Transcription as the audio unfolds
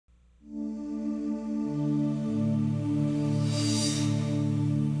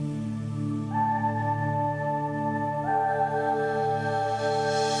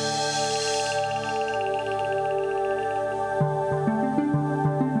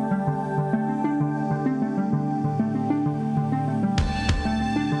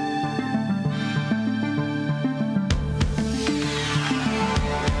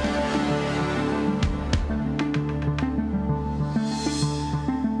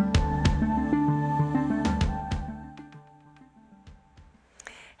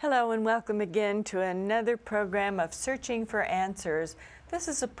Hello and welcome again to another program of Searching for Answers. This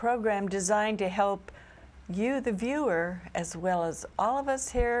is a program designed to help you, the viewer, as well as all of us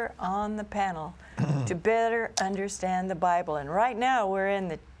here on the panel, to better understand the Bible. And right now we're in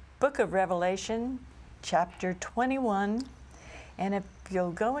the book of Revelation, chapter 21. And if you'll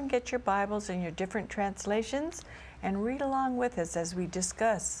go and get your Bibles and your different translations and read along with us as we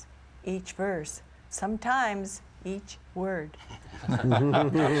discuss each verse, sometimes each word.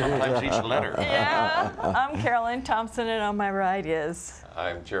 Sometimes each letter. Yeah, I'm Carolyn Thompson, and on my right is...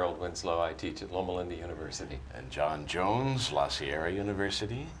 I'm Gerald Winslow. I teach at Loma Linda University. And John Jones, La Sierra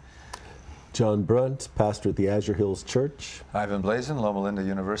University. John Brunt, pastor at the Azure Hills Church. Ivan Blazin, Loma Linda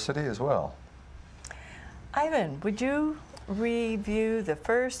University as well. Ivan, would you review the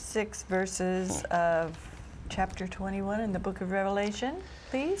first 6 verses of chapter 21 in the book of Revelation,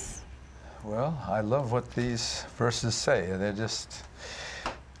 please? Well, I love what these verses say. They're just,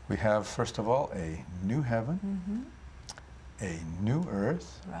 we have, first of all, a new heaven, a new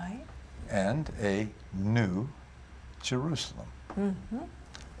earth, right, and a new Jerusalem.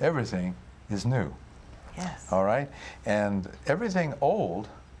 Everything is new. Yes. All right? And everything old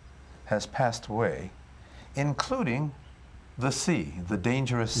has passed away, including the sea, the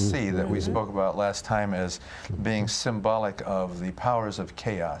dangerous sea that we spoke about last time as being symbolic of the powers of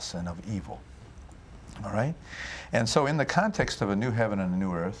chaos and of evil. All right? And so in the context of a new heaven and a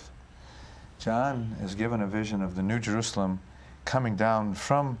new earth, John is given a vision of the new Jerusalem coming down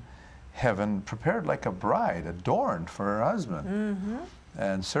from heaven, prepared like a bride, adorned for her husband.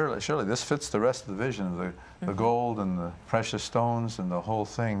 And surely this fits the rest of the vision of the gold and the precious stones and the whole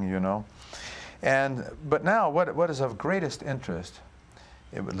thing, you know. But now, what is of greatest interest,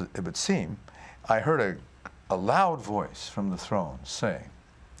 it would seem, I heard a loud voice from the throne saying,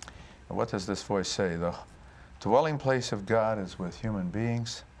 what does this voice say? The dwelling place of God is with human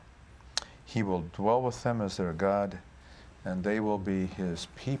beings. He will dwell with them as their God, and they will be his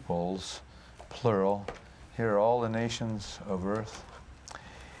peoples, plural. Here are all the nations of earth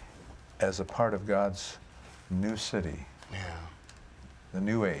as a part of God's new city. Yeah. The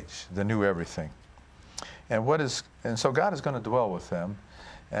new age, the new everything. And so God is going to dwell with them.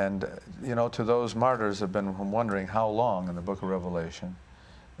 And, you know, to those martyrs have been wondering how long in the book of Revelation,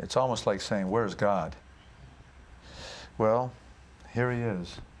 it's almost like saying, where's God? Well, here he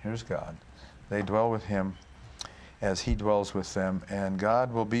is. Here's God. They dwell with him as he dwells with them, and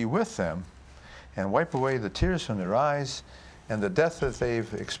God will be with them and wipe away the tears from their eyes, and the death that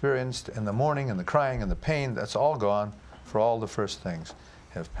they've experienced, and the mourning and the crying and the pain, that's all gone, for all the first things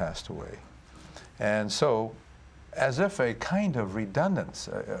have passed away. And so, as if a kind of redundance,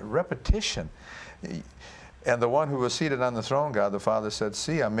 a repetition, and the one who was seated on the throne, God the Father, said,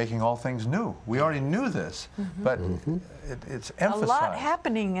 see, I'm making all things new. We already knew this, but it's emphasized. A lot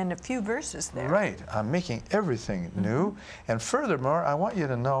happening in a few verses there. Right. I'm making everything new. And furthermore, I want you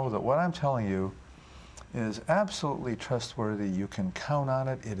to know that what I'm telling you is absolutely trustworthy. You can count on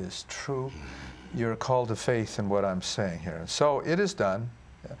it. It is true. You're called to faith in what I'm saying here. So it is done.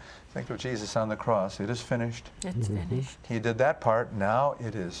 Think of Jesus on the cross. It is finished. It's finished. He did that part. Now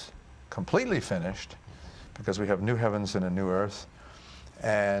it is completely finished because we have new heavens and a new earth.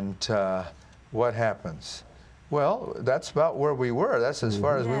 And what happens? Well, that's about where we were. That's as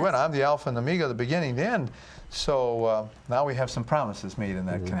far as we went. I'm the Alpha and the Omega, the beginning, the end. So now we have some promises made in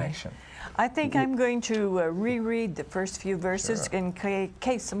that connection. I think I'm going to reread the first few verses in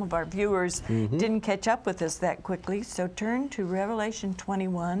case some of our viewers didn't catch up with us that quickly. So turn to Revelation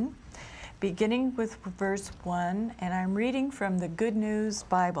 21, beginning with verse 1, and I'm reading from the Good News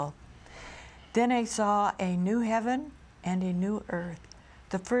Bible. Then I saw a new heaven and a new earth.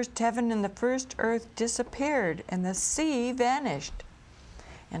 The first heaven and the first earth disappeared, and the sea vanished.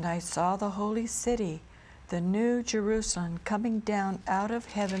 And I saw the holy city, the new Jerusalem, coming down out of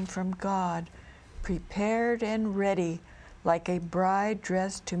heaven from God, prepared and ready, like a bride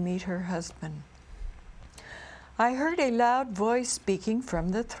dressed to meet her husband. I heard a loud voice speaking from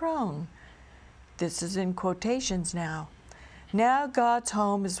the throne. This is in quotations now. Now God's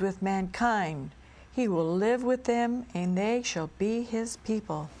home is with mankind. He will live with them, and they shall be his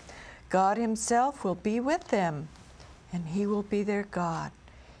people. God himself will be with them, and he will be their God.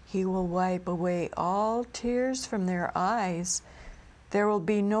 He will wipe away all tears from their eyes. There will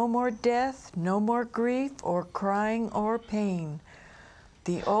be no more death, no more grief, or crying, or pain.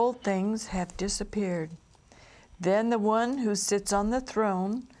 The old things have disappeared. Then the one who sits on the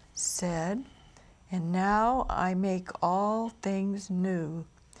throne said, and now I make all things new.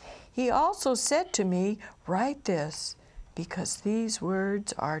 He also said to me, write this, because these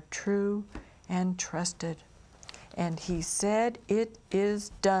words are true and trusted. And he said, "It is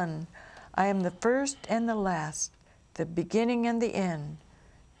done. I am the first and the last, the beginning and the end.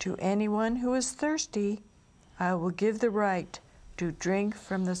 To anyone who is thirsty, I will give the right to drink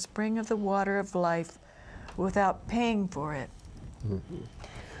from the spring of the water of life without paying for it."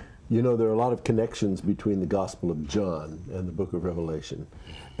 You know, there are a lot of connections between the Gospel of John and the book of Revelation.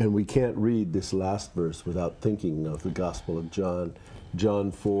 And we can't read this last verse without thinking of the Gospel of John,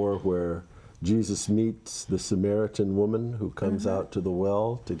 John 4, where Jesus meets the Samaritan woman who comes out to the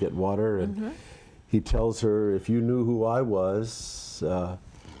well to get water, and he tells her, "If you knew who I was,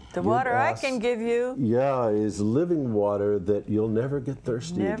 The water I can give you. yeah, is living water that you'll never get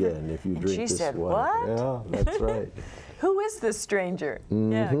thirsty again if you And drink she this said, water." "What?" Yeah, that's right. Who is this stranger?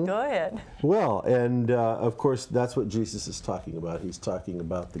 Yeah, go ahead. Well, and of course, that's what Jesus is talking about. He's talking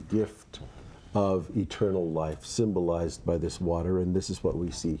about the gift of eternal life, symbolized by this water, and this is what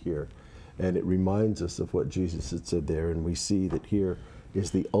we see here. And it reminds us of what Jesus had said there, and we see that here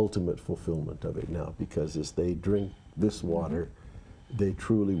is the ultimate fulfillment of it now, because as they drink this water, they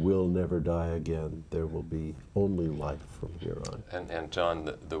truly will never die again. There will be only life from here on. And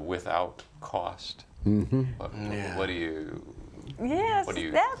John, the without cost. What do you? Yes,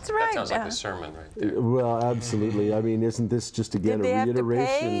 that's right. That sounds like a sermon right there. Well, absolutely. I mean, isn't this just again Did they a have to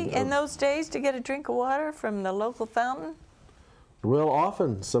reiteration? pay in those days to get a drink of water from the local fountain? Well,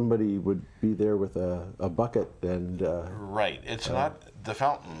 often somebody would be there with a bucket and. Right. It's not the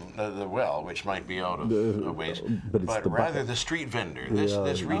fountain, the well, which might be out of a ways, but it's the rather bucket. the street vendor.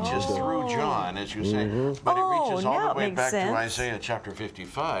 This reaches through John, as you say, but it reaches now all the it way makes back sense. to Isaiah chapter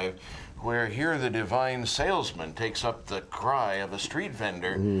 55, where here the divine salesman takes up the cry of a street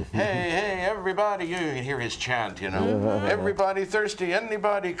vendor. Hey, hey, everybody! You can hear his chant, you know. Everybody thirsty?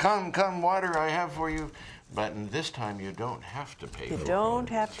 Anybody? Come, come, water I have for you. But this time you don't have to pay. You don't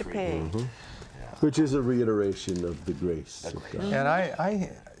have to pay. Which is a reiteration of the grace of God. And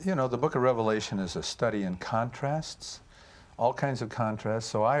you know, the book of Revelation is a study in contrasts, all kinds of contrasts.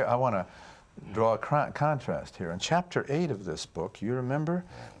 So I want to draw a contrast here. In chapter 8 of this book, you remember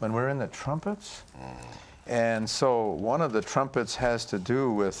when we're in the trumpets? And so one of the trumpets has to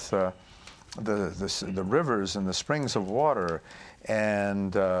do with the rivers and the springs of water,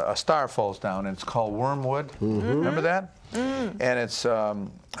 and a star falls down, and it's called wormwood. Remember that? And it's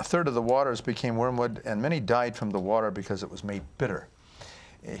a third of the waters became wormwood, and many died from the water because it was made bitter.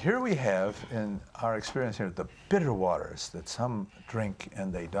 Here we have, in our experience here, the bitter waters that some drink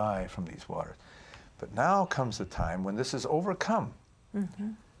and they die from these waters. But now comes the time when this is overcome.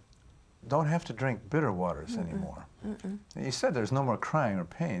 Don't have to drink bitter waters anymore. You said there's no more crying or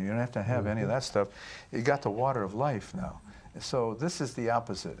pain. You don't have to have any of that stuff. You got the water of life now. So this is the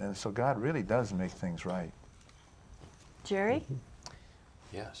opposite. And so God really does make things right. Jerry,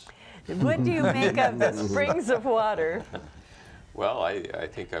 Yes. what do you make of the springs of water? Well, I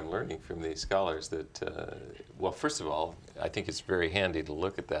think I'm learning from these scholars that, well, first of all, I think it's very handy to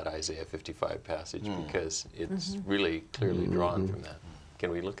look at that Isaiah 55 passage because it's really clearly drawn from that. Can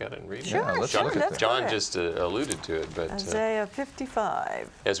we look at it and read it? Sure, let's sure. look at Let's that. John go there. just alluded to it, but Isaiah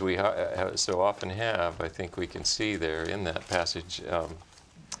 55. as we so often have, I think we can see there in that passage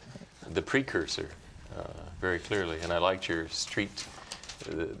the precursor very clearly. And I liked your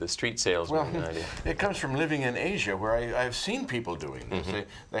the street salesman idea. It comes from living in Asia, where I've seen people doing this.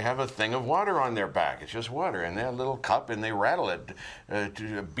 They have a thing of water on their back. It's just water, and they have a little cup, and they rattle it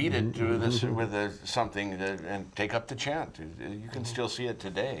to beat it to this with something and take up the chant. You can still see it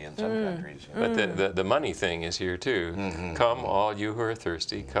today in some countries. But the money thing is here too. Come, all you who are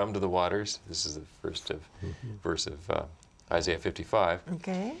thirsty, come to the waters. This is the first verse of Isaiah 55.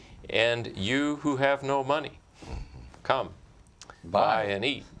 Okay. And you who have no money, come. Buy and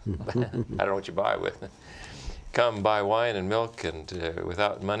eat. I don't know what you buy with. Come buy wine and milk and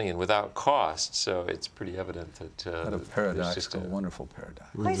without money and without cost. So it's pretty evident that What a there's paradox, just a wonderful paradox.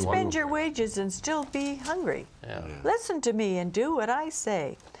 Why spend your wages and still be hungry? Yeah. Listen to me and do what I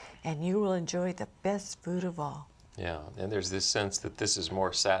say, and you will enjoy the best food of all. Yeah, and there's this sense that this is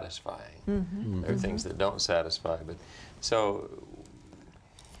more satisfying. There are things that don't satisfy, but so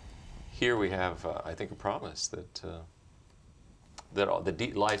here we have, I think, a promise that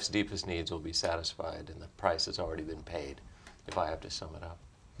that life's deepest needs will be satisfied, and the price has already been paid. If I have to sum it up.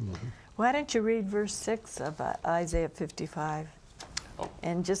 Why don't you read verse 6 of Isaiah 55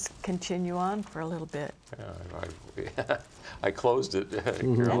 and just continue on for a little bit? Yeah, I closed it.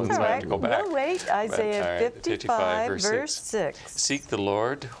 Carol, That's all I have right. to go back. We'll wait. Isaiah All right, 55, verse 6. Seek the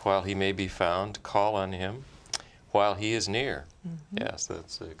Lord while he may be found. Call on him while he is near. Yes,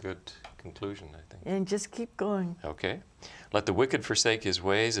 that's a good conclusion, I think. And just keep going. Okay. Let the wicked forsake his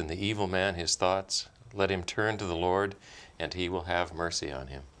ways and the evil man his thoughts. Let him turn to the Lord, and he will have mercy on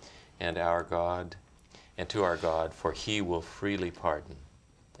him. And our God, and to our God, for he will freely pardon.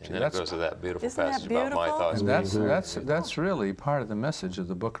 And then it goes to that beautiful passage about my thoughts. And that's really part of the message of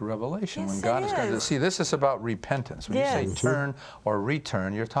the book of Revelation. Yes, when God is going to see, this is about repentance. When you say turn or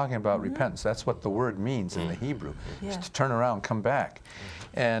return, you're talking about repentance. That's what the word means in the Hebrew. It's to turn around, come back.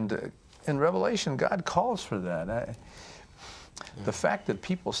 And in Revelation, God calls for that. The fact that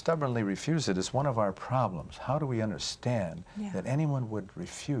people stubbornly refuse it is one of our problems. How do we understand that anyone would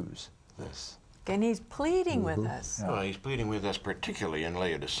refuse this? And he's pleading with us. Well, he's pleading with us particularly in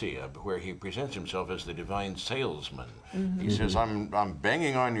Laodicea, where he presents himself as the divine salesman. He says, I'm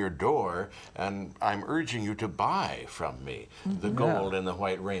banging on your door, and I'm urging you to buy from me the gold and the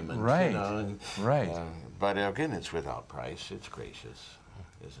white raiment. Right, you know, right. But again, it's without price. It's gracious,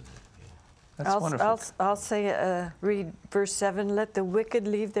 isn't it? That's wonderful. I'll say, read verse 7, let the wicked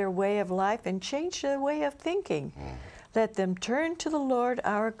leave their way of life and change their way of thinking. Let them turn to the Lord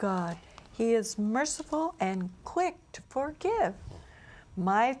our God. He is merciful and quick to forgive.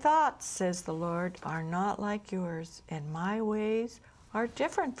 My thoughts, says the Lord, are not like yours, and my ways are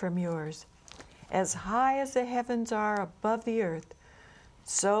different from yours. As high as the heavens are above the earth,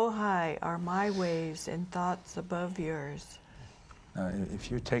 so high are my ways and thoughts above yours. Now, if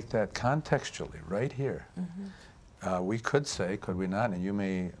you take that contextually right here, we could say, could we not, and you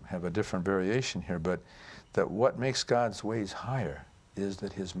may have a different variation here, but that what makes God's ways higher is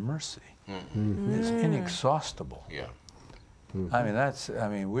that his mercy is inexhaustible. Yeah. I mean,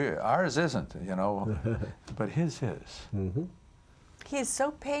 ours isn't, you know, but his is. He is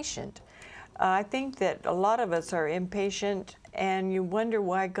so patient. I think that a lot of us are impatient, and you wonder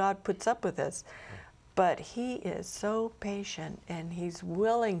why God puts up with us. But he is so patient, and he's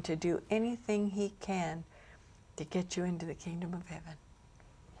willing to do anything he can to get you into the kingdom of heaven.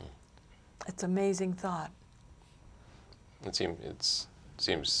 It's an amazing thought. It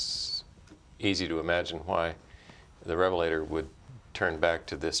seems easy to imagine why the Revelator would turn back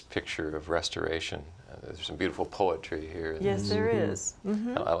to this picture of restoration. There's some beautiful poetry here. Yes, there is.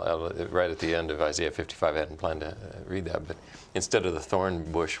 Right at the end of Isaiah 55, I hadn't planned to read that, but instead of the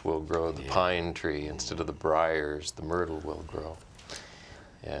thorn bush will grow the pine tree, instead of the briars, the myrtle will grow.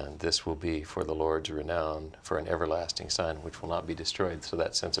 And this will be for the Lord's renown, for an everlasting sign which will not be destroyed. So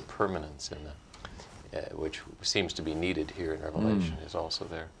that sense of permanence in the, which seems to be needed here in Revelation is also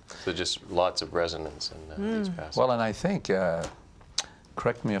there. So just lots of resonance in these passages. Well, and I think,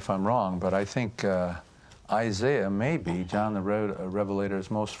 correct me if I'm wrong, but I think Isaiah may be John the Revelator's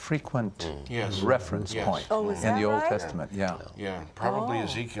most frequent reference point in the Old Testament. Yeah. Yeah, probably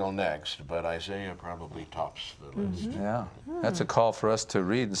Ezekiel next, but Isaiah probably tops the list. Yeah, that's a call for us to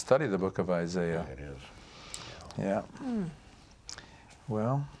read and study the book of Isaiah. It is. Yeah.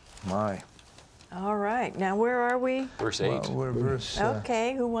 Well, my. All right, now where are we? Verse 8. Well, we're verse.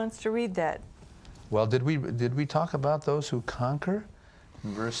 Okay, who wants to read that? Well, did we talk about those who conquer?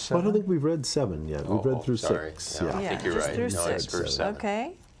 In verse 7? Well, I don't think we've read 7 yet. We've read through sorry. 6. Yeah, I think you're just right. through No, it's 6. verse 7.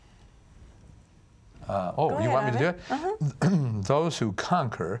 Okay. You ahead, want me to do Ivan. it? Those who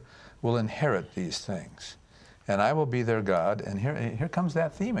conquer will inherit these things, and I will be their God. And here comes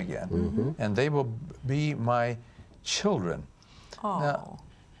that theme again. And they will be my children. Oh, Now,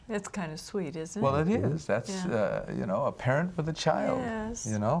 it's kind of sweet, isn't well, it? it is. That's you know, a parent with a child. Yes.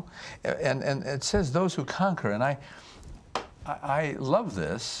 You know, and it says those who conquer, and I love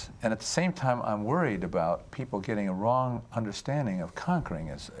this, and at the same time, I'm worried about people getting a wrong understanding of conquering.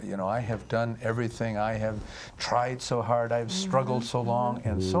 As you know, I have done everything. I have tried so hard. I've struggled so long,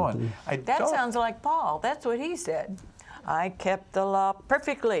 and so on. That sounds like Paul. That's what he said. I kept the law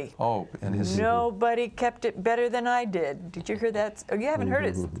perfectly. Oh, and his Nobody kept it better than I did. Did you hear that? Oh, you haven't heard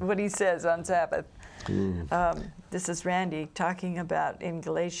it, what he says on Sabbath. This is Randy talking about in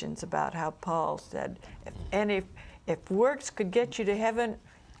Galatians about how Paul said, if works could get you to heaven,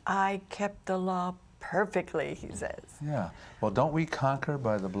 I kept the law perfectly, he says. Yeah. Well, don't we conquer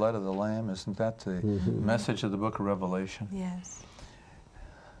by the blood of the Lamb? Isn't that the message of the book of Revelation? Yes.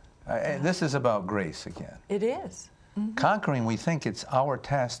 This is about grace again. It is. Conquering, we think it's our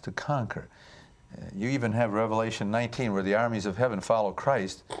task to conquer. You even have Revelation 19 where the armies of heaven follow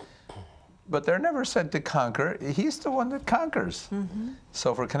Christ, but they're never said to conquer. He's the one that conquers.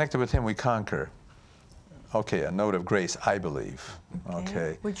 So if we're connected with him, we conquer. Okay, a note of grace, I believe.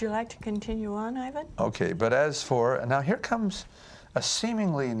 Okay. Would you like to continue on, Ivan? Okay, but as for, now here comes a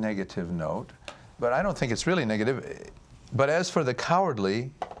seemingly negative note, but I don't think it's really negative. But as for the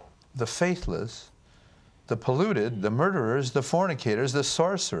cowardly, the faithless, the polluted, the murderers, the fornicators, the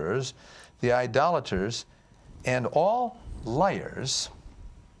sorcerers, the idolaters, and all liars,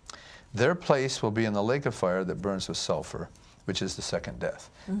 Their place will be in the lake of fire that burns with sulfur, which is the second death.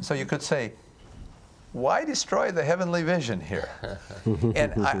 So you could say, why destroy the heavenly vision here?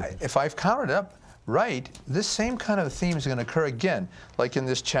 And if I've counted up right, this same kind of theme is going to occur again, like in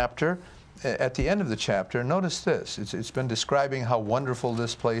this chapter. At the end of the chapter, notice this. It's been describing how wonderful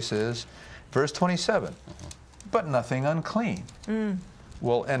this place is. Verse 27, but nothing unclean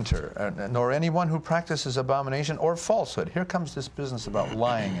will enter, nor anyone who practices abomination or falsehood. Here comes this business about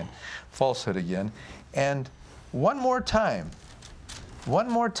lying and falsehood again. And one more time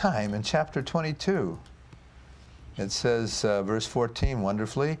in chapter 22, it says, verse 14,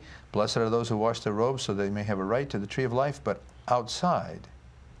 wonderfully, blessed are those who wash their robes so they may have a right to the tree of life, but outside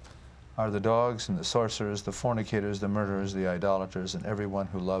are the dogs and the sorcerers, the fornicators, the murderers, the idolaters, and everyone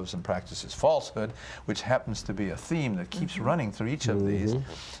who loves and practices falsehood, which happens to be a theme that keeps running through each of these.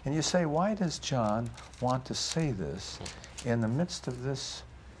 And you say, why does John want to say this in the midst of this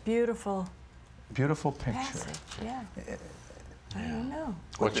beautiful picture? Passage, yeah. I don't know.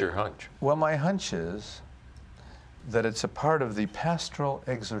 What's your hunch? Well, my hunch is that it's a part of the pastoral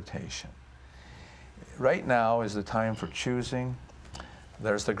exhortation. Right now is the time for choosing.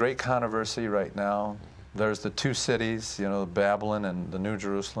 There's the great controversy right now. There's the two cities, you know, Babylon and the New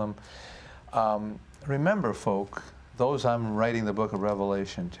Jerusalem. Remember, folk, those I'm writing the book of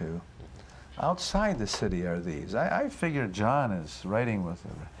Revelation to, outside the city are these. I figure John is writing with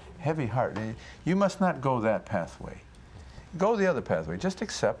a heavy heart. You must not go that pathway. Go the other pathway. Just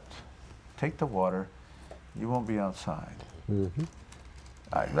accept, take the water. You won't be outside.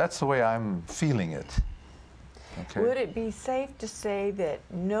 That's the way I'm feeling it. Okay. Would it be safe to say that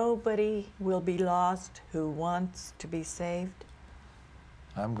nobody will be lost who wants to be saved?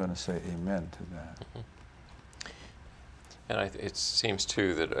 I'm going to say amen to that. And it seems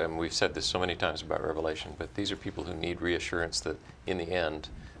too that, and we've said this so many times about Revelation, but these are people who need reassurance that in the end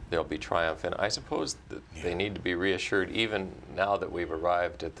there'll be triumph. And I suppose that they need to be reassured even now that we've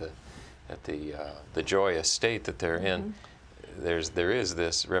arrived at the joyous state that they're in. There is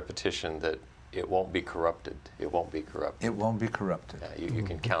this repetition that it won't be corrupted. It won't be corrupted. It won't be corrupted. You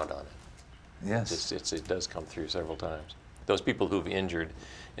can count on it. Yes. It does come through several times. Those people who've injured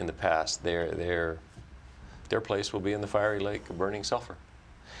in the past, their place will be in the fiery lake of burning sulfur.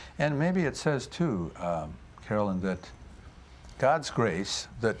 And maybe it says too, Carolyn, that God's grace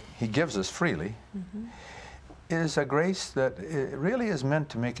that He gives us freely is a grace that it really is meant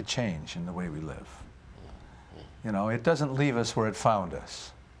to make a change in the way we live. You know, it doesn't leave us where it found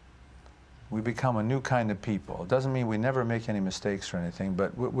us. We become a new kind of people. It doesn't mean we never make any mistakes or anything,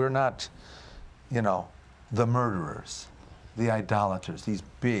 but we're not, you know, the murderers, the idolaters, these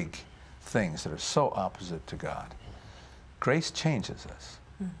big things that are so opposite to God. Grace changes us,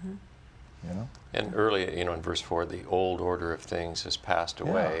 you know? And early, you know, in verse 4, the old order of things has passed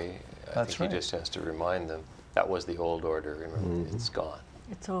away. I think he just has to remind them, that was the old order. Remember, it's gone.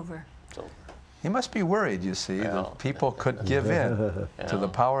 It's over. It's over. He must be worried, you see, that people could give in to the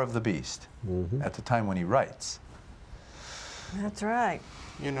power of the beast at the time when he writes. That's right.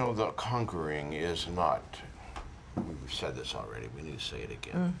 You know, the conquering is not, we've said this already, we need to say it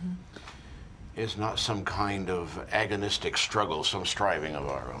again, is not some kind of agonistic struggle, some striving of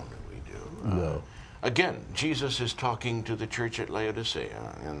our own that we do. No. Again, Jesus is talking to the church at Laodicea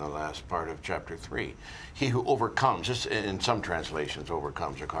in the last part of chapter 3. He who overcomes, just in some translations,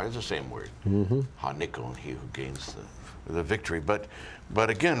 overcomes or conquers, it's the same word, hanikon, he who gains the victory. But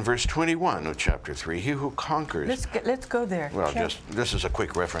again, verse 21 of chapter 3, he who conquers. Let's go there. Well, this is a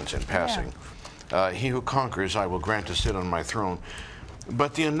quick reference in passing. He who conquers, I will grant to sit on my throne.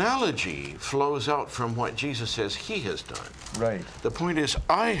 But the analogy flows out from what Jesus says he has done. Right. The point is,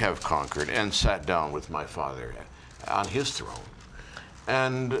 I have conquered and sat down with my Father on his throne.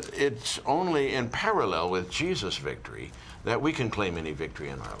 And it's only in parallel with Jesus' victory that we can claim any victory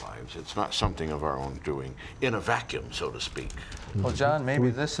in our lives. It's not something of our own doing, in a vacuum, so to speak. Well, John,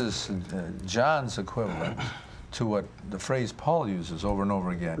 maybe this is John's equivalent to what the phrase Paul uses over and over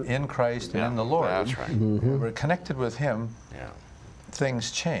again, in Christ and in the Lord. That's right. We're connected with him. Yeah.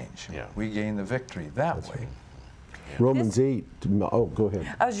 Things change. Yeah. We gain the victory that way. Romans 8, oh, go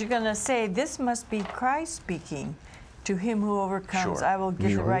ahead. I was going to say, this must be Christ speaking. To him who overcomes, Sure. I will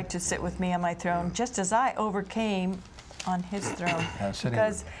give the right to sit with me on my throne, just as I overcame on his throne.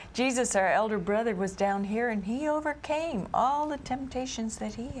 Because Jesus, our elder brother, was down here, and he overcame all the temptations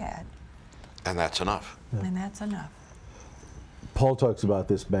that he had. And that's enough. And that's enough. Paul talks about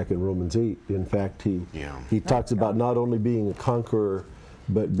this back in Romans 8. In fact, he talks about not only being a conqueror,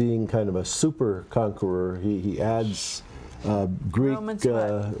 but being kind of a super conqueror. He adds Greek Romans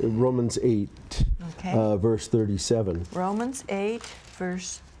Romans 8, Okay. Verse 37. Romans 8,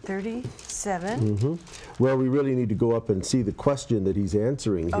 verse 37. Well, we really need to go up and see the question that he's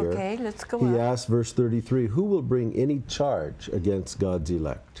answering here. Okay, let's go He up. asks, verse 33, who will bring any charge against God's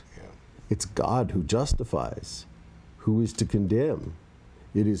elect? Yeah. It's God who justifies. Who is to condemn?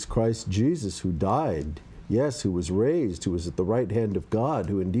 It is Christ Jesus who died, yes, who was raised, who is at the right hand of God,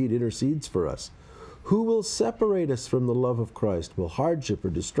 who indeed intercedes for us. Who will separate us from the love of Christ? Will hardship or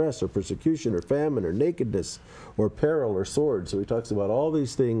distress or persecution or famine or nakedness or peril or sword? So he talks about all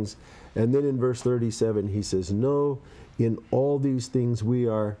these things. And then in verse 37 he says, no, in all these things we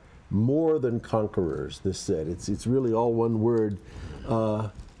are more than conquerors, this said. It's really all one word.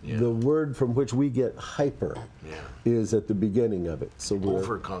 The word from which we get hyper is at the beginning of it. So we're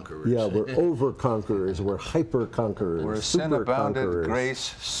over-conquerors. Yeah, we're over-conquerors. We're hyper-conquerors. Where sin abounded,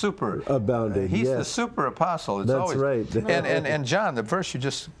 grace super abounded. He's the yes. super apostle. It's That's always, right. And John, the verse you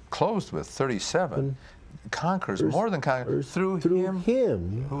just closed with, 37, conquers, more than conquers, through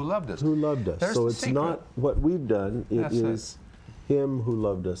him who loved us. Who loved us. There's so the it's secret. not what we've done. That's It it. is him who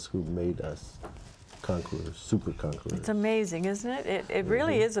loved us, who made us conquerors, super conquerors. It's amazing, isn't it? It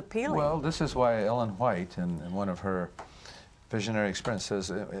really is appealing. Well, this is why Ellen White, in one of her visionary experiences,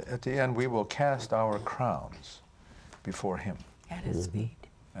 says, at the end, we will cast our crowns before him. At his feet.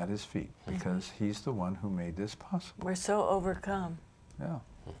 At his feet, because he's the one who made this possible. We're so overcome Yeah.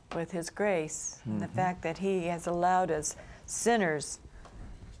 with his grace and the fact that he has allowed us sinners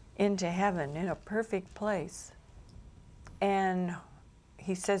into heaven in a perfect place. And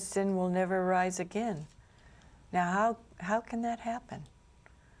he says sin will never rise again. Now, how can that happen?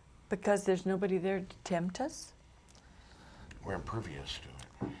 Because there's nobody there to tempt us? We're impervious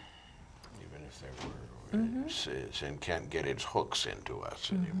to it. Even if there were, sin can't get its hooks into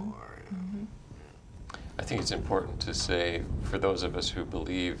us anymore. I think it's important to say, for those of us who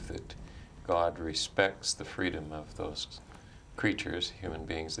believe that God respects the freedom of those creatures, human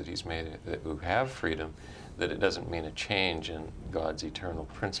beings that he's made, who have freedom, that it doesn't mean a change in God's eternal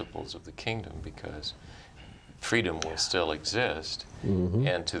principles of the kingdom, because freedom will still exist.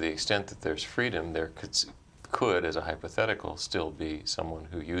 And to the extent that there's freedom, there could, as a hypothetical, still be someone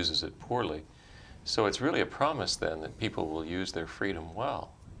who uses it poorly. So it's really a promise then that people will use their freedom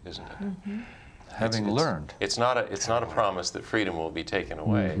well, isn't it? Having learned. It's not a promise that freedom will be taken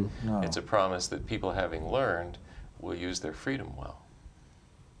away. No. It's a promise that people, having learned, will use their freedom well.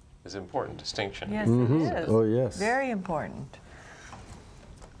 It's an important distinction. Yes, it is. Oh, yes. Very important.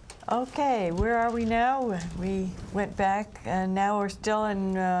 Okay, where are we now? We went back, and now we're still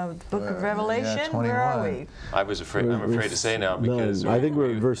in the Book of Revelation. Where are 21. we? I'm afraid to say now, because I think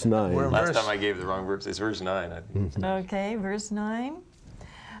we're at verse 9. We're- last verse- time I gave the wrong verse. It's verse 9, I think. Okay, verse 9.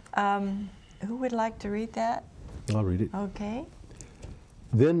 Who would like to read that? I'll read it. Okay.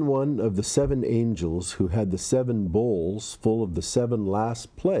 Then one of the 7 angels who had the 7 bowls full of the 7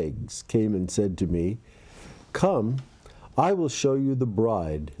 last plagues came and said to me, come, I will show you the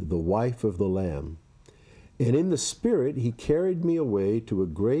bride, the wife of the Lamb. And in the Spirit he carried me away to a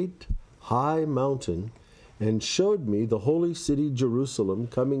great high mountain and showed me the holy city Jerusalem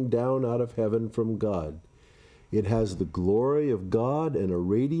coming down out of heaven from God. It has the glory of God and a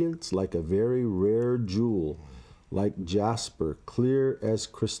radiance like a very rare jewel, like jasper, clear as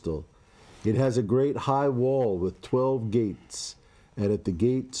crystal. It has a great high wall with 12 gates, and at the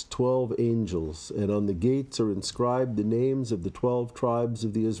gates 12 angels, and on the gates are inscribed the names of the 12 tribes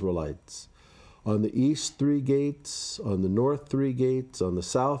of the Israelites. On the east 3 gates, on the north 3 gates, on the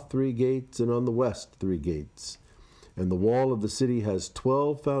south 3 gates, and on the west 3 gates. And the wall of the city has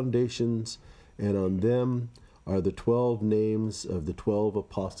 12 foundations, and on them are the 12 names of the 12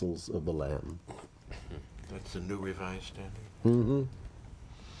 apostles of the Lamb. That's the New Revised Standard.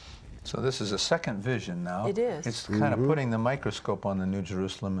 So this is a second vision now. It is. It's kind of putting the microscope on the New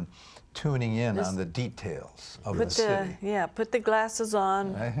Jerusalem and tuning in on the details of the city. Put the glasses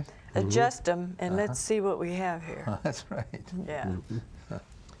on, Right? adjust them, and let's see what we have here. That's right. Yeah.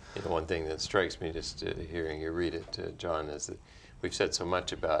 You know, one thing that strikes me just hearing you read it, John, is that we've said so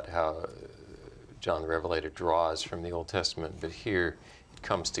much about how John the Revelator draws from the Old Testament, but here it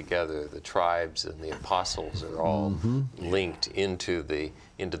comes together. The tribes and the apostles are all linked into the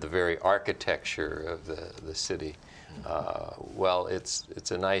very architecture of the city. Well,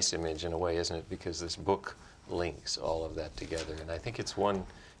 it's a nice image in a way, isn't it? Because this book links all of that together, and I think it's one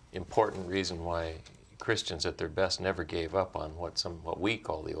important reason why Christians at their best never gave up on what we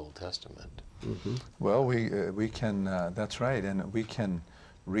call the Old Testament. Well, we can, that's right, and we can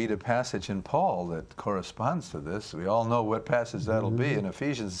read a passage in Paul that corresponds to this. We all know what passage that'll be in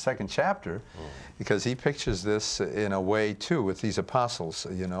Ephesians, the 2nd chapter, because he pictures this in a way too with these apostles,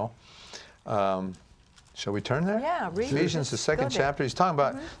 you know. Shall we turn there? Yeah, read it. Ephesians, the Just second go there. chapter. He's talking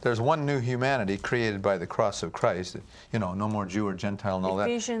about there's one new humanity created by the cross of Christ. You know, no more Jew or Gentile and all that.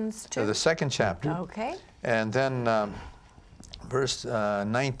 Ephesians 2. The second chapter. Okay. And then verse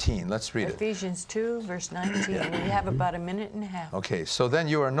 19. Let's read it. Ephesians 2, verse 19. We have about a minute and a half. Okay, so then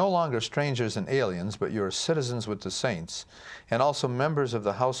you are no longer strangers and aliens, but you are citizens with the saints, and also members of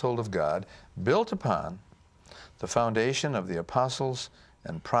the household of God, built upon the foundation of the apostles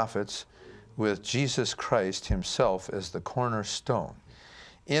and prophets, with Jesus Christ himself as the cornerstone,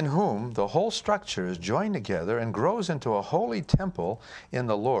 in whom the whole structure is joined together and grows into a holy temple in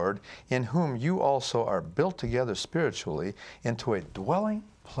the Lord, in whom you also are built together spiritually into a dwelling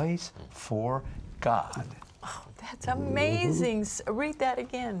place for God. Oh, that's amazing. Read that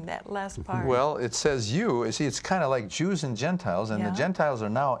again, that last part. Well, it says you see, it's kind of like Jews and Gentiles, and the Gentiles are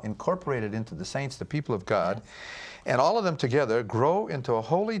now incorporated into the saints, the people of God. Yes. And all of them together grow into a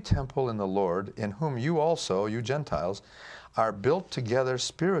holy temple in the Lord, in whom you also, you Gentiles, are built together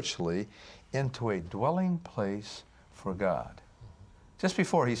spiritually into a dwelling place for God. Just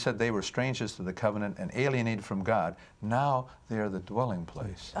before he said they were strangers to the covenant and alienated from God, now they are the dwelling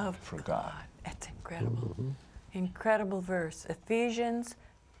place for God. That's incredible. Incredible verse. Ephesians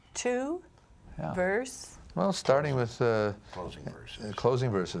 2, verse? Well, starting with closing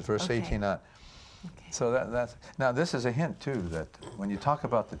verses. Verse 18 on. Okay. So that's now this is a hint too that when you talk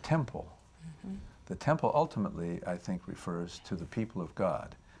about the temple ultimately I think refers to the people of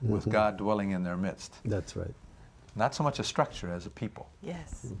God, with God dwelling in their midst. That's right. Not so much a structure as a people.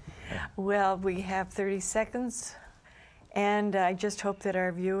 Yes. Well, we have 30 seconds, and I just hope that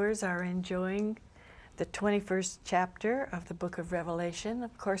our viewers are enjoying the 21st chapter of the book of Revelation.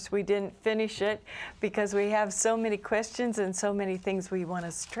 Of course, we didn't finish it because we have so many questions and so many things we want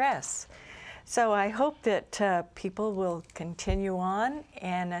to stress. So I hope that people will continue on,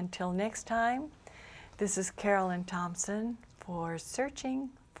 and until next time, this is Carolyn Thompson for Searching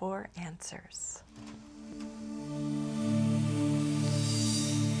for Answers.